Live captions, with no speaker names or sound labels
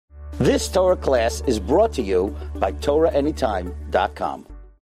This Torah class is brought to you by TorahAnytime.com.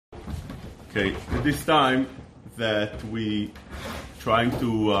 Okay, at this time that we trying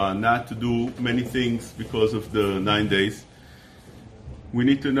to not to do many things because of the 9 days, we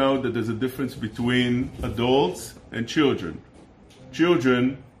need to know that there's a difference between adults and children.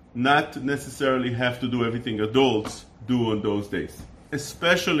 Children not necessarily have to do everything adults do on those days,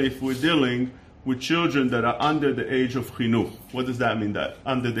 especially if we're dealing with children that are under the age of chinuch. What does that mean, that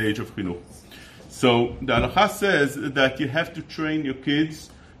under the age of chinuch? So the halakha says that you have to train your kids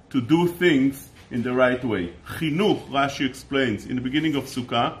to do things in the right way. Chinuch, Rashi explains in the beginning of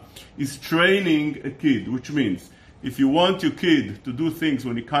Sukkah, is training a kid, which means if you want your kid to do things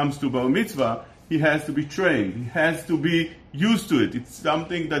when it comes to bar mitzvah, he has to be trained. He has to be used to it. It's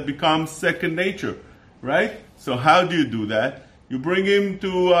something that becomes second nature, right? So how do you do that? You bring him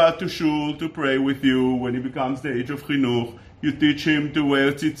to shul to pray with you when he becomes the age of chinuch. You teach him to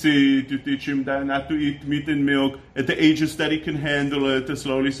wear tzitzit. You teach him that not to eat meat and milk at the ages that he can handle it,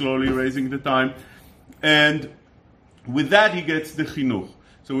 slowly raising the time. And with that, he gets the chinuch.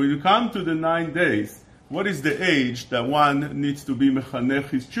 So when you come to the 9 days, what is the age that one needs to be mechanech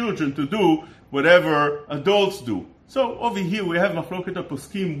his children to do whatever adults do? So over here we have machloket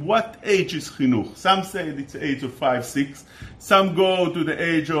poskim. What age is chinuch? Some say it's the age of 5, 6. Some go to the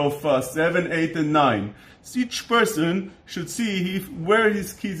age of 7, 8, and 9. So each person should see where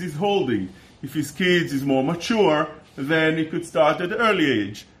his kids is holding. If his kids is more mature, then he could start at an early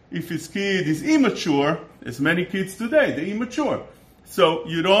age. If his kid is immature, as many kids today, they're immature. So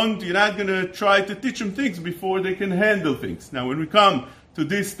you're not going to try to teach them things before they can handle things. Now when we come to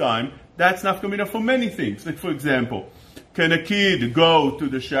this time, that's nafkamina for many things. Like for example, can a kid go to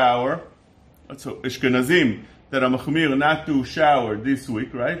the shower? So Ashkenazim that are machmir not to shower this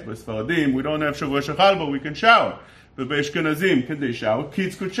week, right? By Sfaradim, we don't have Shavua Shechal, but we can shower. But by Ashkenazim, can they shower?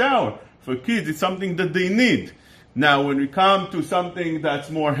 Kids could shower. For kids, it's something that they need. Now when we come to something that's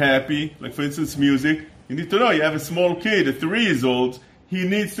more happy, like for instance music, you need to know you have a small kid, a 3 years old, he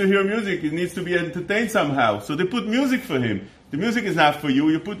needs to hear music, he needs to be entertained somehow. So they put music for him. The music is not for you,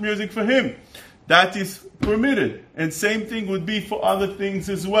 you put music for him. That is permitted. And same thing would be for other things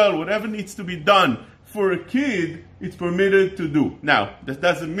as well. Whatever needs to be done for a kid, it's permitted to do. Now, that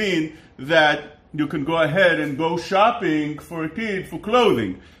doesn't mean that you can go ahead and go shopping for a kid for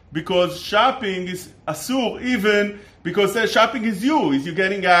clothing. Because shopping is asur, even because shopping is you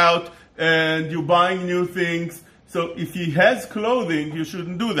getting out and you're buying new things. So if he has clothing, you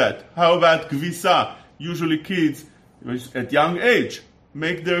shouldn't do that. How about gvisa? Usually kids at young age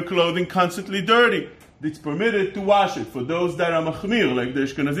make their clothing constantly dirty. It's permitted to wash it. For those that are machmir, like the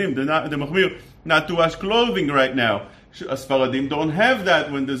Ashkenazim, the machmir, not to wash clothing right now. Sfaradim don't have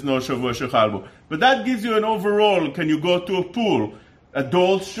that when there's no Shavua Shechal. But that gives you an overall, can you go to a pool?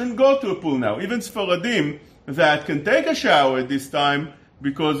 Adults shouldn't go to a pool now. Even Sfaradim that can take a shower at this time,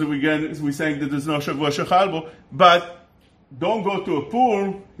 because we're saying that there's no Shavua Shechal, but don't go to a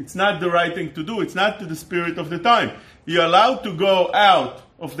pool. It's not the right thing to do. It's not to the spirit of the time. You're allowed to go out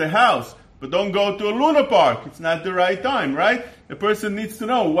of the house, but don't go to a Luna Park. It's not the right time, right? A person needs to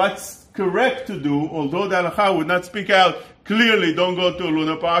know what's correct to do, although the halakha would not speak out clearly, don't go to a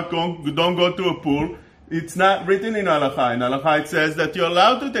Luna Park, don't go to a pool. It's not written in halakha. In halakha it says that you're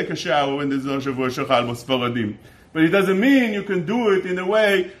allowed to take a shower when there's no Shavua Shechal Sfaradim. But it doesn't mean you can do it in a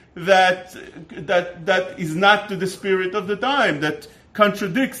way that is not to the spirit of the time, that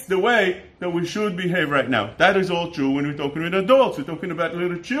contradicts the way that we should behave right now. That is all true when we're talking with adults. We're talking about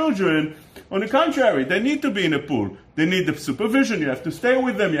little children. On the contrary, they need to be in a pool. They need the supervision. You have to stay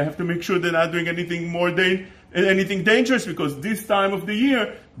with them. You have to make sure they're not doing anything dangerous, because this time of the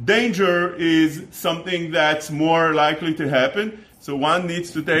year, danger is something that's more likely to happen. So one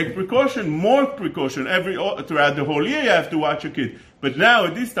needs to take precaution, more precaution. Throughout the whole year you have to watch your kid. But now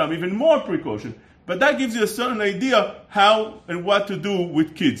at this time, even more precaution. But that gives you a certain idea how and what to do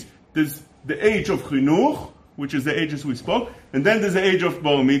with kids. There's the age of chinuch, which is the ages we spoke, and then there's the age of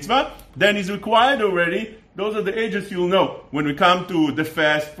bar mitzvah. Then is required already. Those are the ages you'll know. When we come to the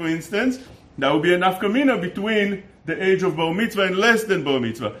fast, for instance, that will be a nafkamina between the age of bar mitzvah and less than bar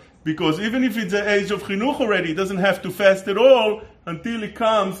mitzvah. Because even if it's the age of chinuch already, it doesn't have to fast at all until it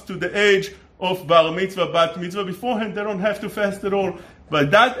comes to the age of bar mitzvah, bat mitzvah. Beforehand, they don't have to fast at all.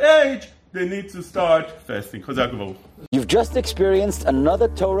 But that age, they need to start fasting. Chazak v'baruch. You've just experienced another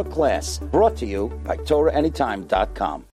Torah class brought to you by TorahAnytime.com.